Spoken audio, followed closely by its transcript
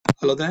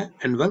Hello there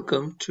and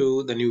welcome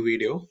to the new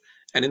video.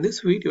 And in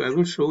this video, I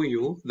will show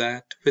you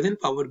that within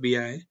Power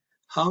BI,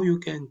 how you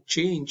can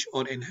change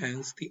or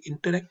enhance the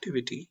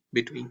interactivity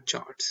between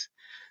charts.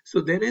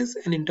 So there is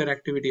an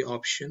interactivity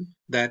option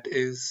that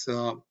is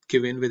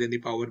given within the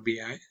Power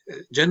BI.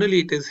 Generally,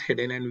 it is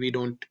hidden and we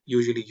don't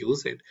usually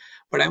use it.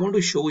 But I want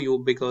to show you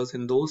because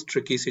in those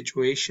tricky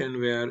situations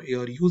where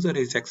your user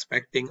is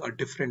expecting a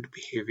different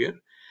behavior,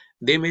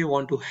 they may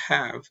want to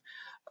have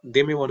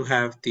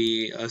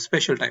the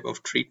special type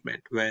of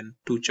treatment when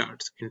two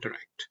charts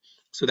interact.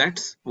 So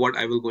that's what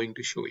I will going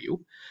to show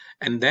you.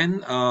 And then,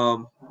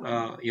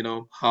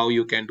 how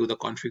you can do the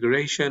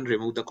configuration,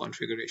 remove the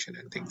configuration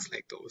and things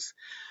like those.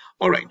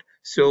 All right,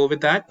 so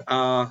with that,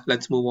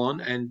 let's move on.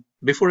 And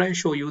before I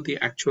show you the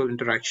actual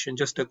interaction,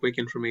 just a quick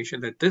information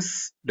that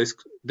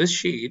this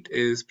sheet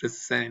is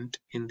present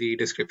in the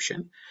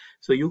description.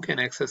 So you can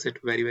access it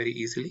very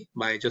easily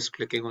by just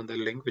clicking on the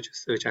link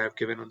which I have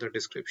given on the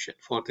description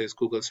for this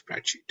Google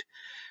spreadsheet,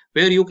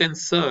 where you can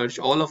search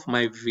all of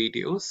my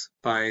videos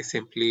by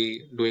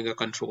simply doing a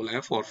control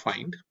F or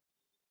find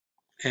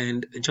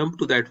and jump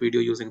to that video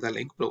using the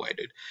link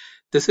provided.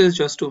 This is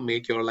just to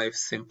make your life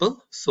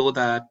simple so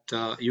that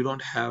you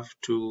don't have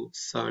to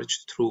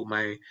search through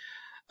my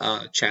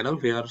channel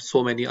where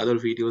so many other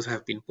videos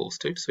have been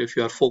posted. So if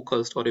you are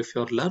focused or if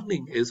your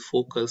learning is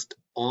focused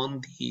on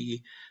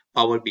the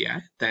Power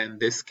BI, then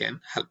this can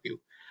help you.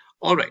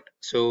 All right,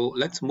 so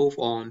let's move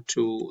on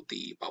to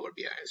the Power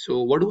BI.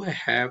 So what do I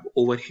have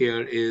over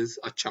here is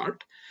a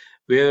chart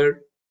where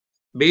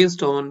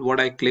based on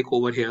what I click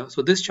over here.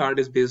 So this chart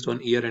is based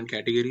on year and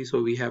category.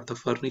 So we have the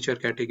furniture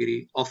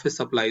category, office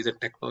supplies and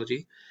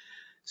technology.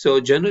 So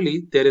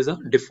generally there is a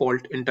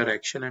default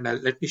interaction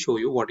and let me show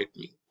you what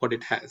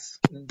it has.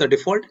 The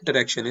default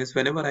interaction is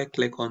whenever I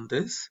click on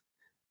this,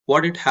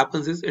 what it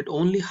happens is it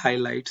only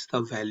highlights the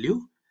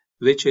value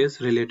which is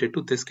related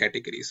to this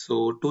category.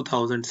 So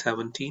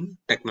 2017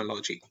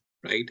 technology,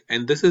 right?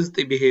 And this is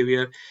the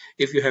behavior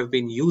if you have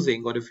been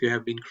using or if you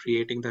have been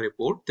creating the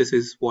report, this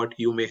is what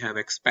you may have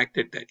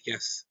expected that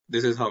yes,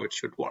 this is how it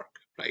should work,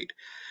 right?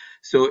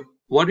 So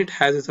what it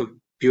has is a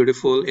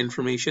beautiful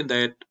information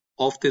that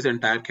of this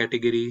entire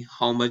category,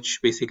 how much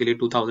basically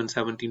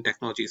 2017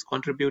 technology is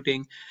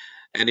contributing,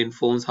 and in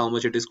phones how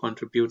much it is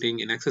contributing,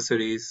 in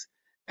accessories,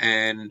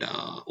 and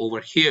over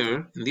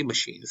here in the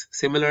machines.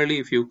 Similarly,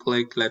 if you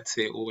click, let's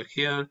say over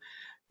here,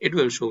 it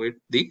will show it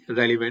the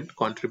relevant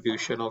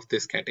contribution of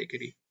this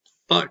category.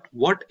 But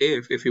what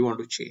if you want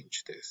to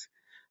change this?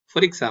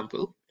 For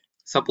example,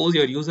 suppose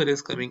your user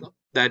is coming up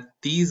that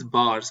these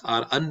bars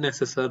are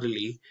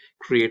unnecessarily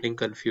creating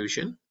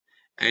confusion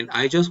and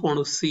I just want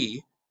to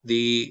see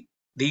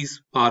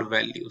these bar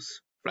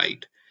values,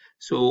 right?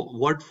 So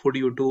what would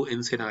you do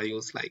in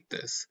scenarios like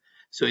this?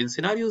 So in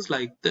scenarios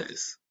like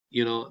this,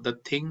 the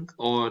thing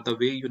or the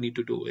way you need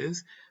to do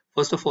is,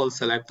 first of all,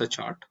 select the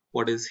chart,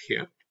 what is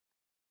here,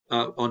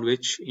 on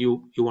which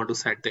you want to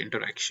set the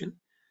interaction.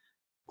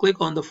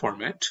 Click on the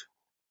format.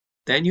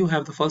 Then you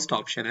have the first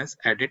option as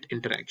edit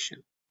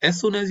interaction. As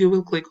soon as you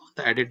will click on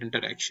the edit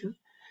interaction,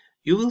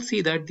 you will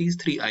see that these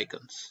three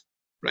icons,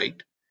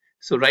 right?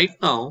 So right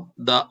now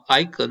the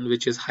icon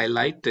which is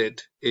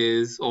highlighted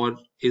is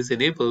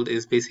enabled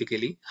is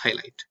basically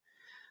highlight.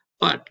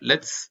 But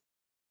let's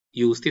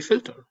use the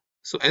filter.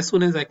 So as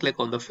soon as I click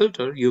on the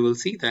filter, you will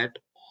see that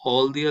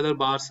all the other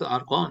bars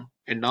are gone.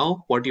 And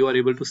now what you are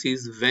able to see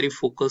is very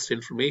focused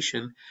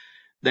information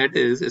that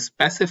is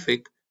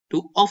specific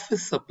to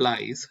office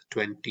supplies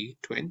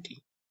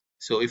 2020.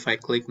 So if I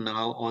click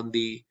now on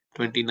the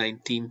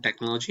 2019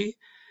 technology,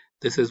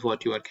 this is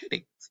what you are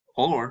getting.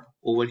 Or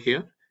over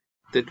here,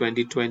 the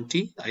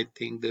 2020, I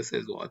think this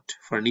is what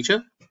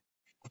furniture,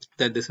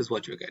 then this is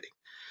what you're getting.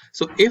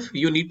 So if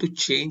you need to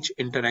change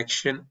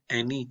interaction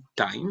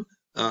anytime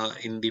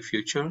in the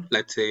future,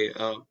 let's say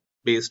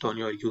based on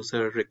your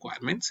user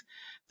requirements,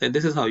 then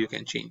this is how you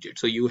can change it.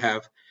 So you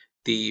have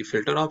the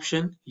filter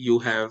option, you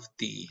have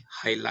the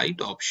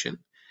highlight option,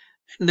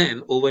 and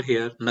then over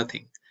here,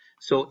 nothing.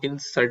 So in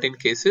certain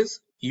cases,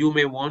 you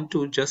may want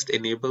to just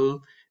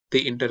enable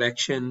the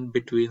interaction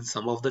between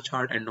some of the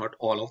chart and not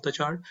all of the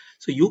chart.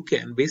 So you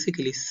can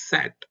basically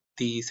set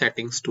the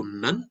settings to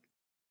none,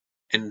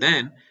 and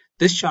then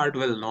this chart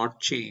will not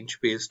change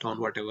based on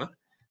whatever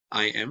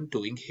I am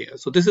doing here.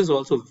 So this is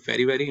also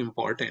very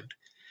important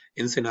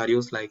in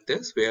scenarios like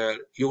this where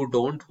you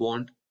don't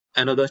want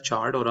another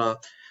chart or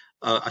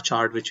a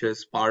chart which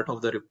is part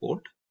of the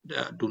report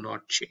do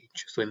not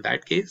change. So in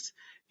that case,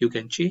 you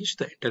can change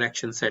the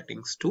interaction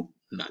settings to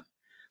none.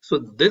 So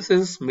this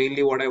is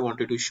mainly what I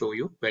wanted to show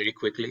you very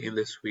quickly in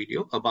this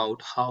video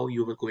about how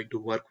you are going to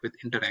work with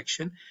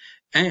interaction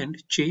and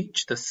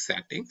change the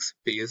settings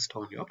based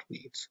on your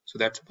needs. So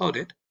that's about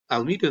it.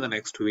 I'll meet you in the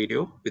next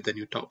video with a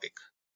new topic.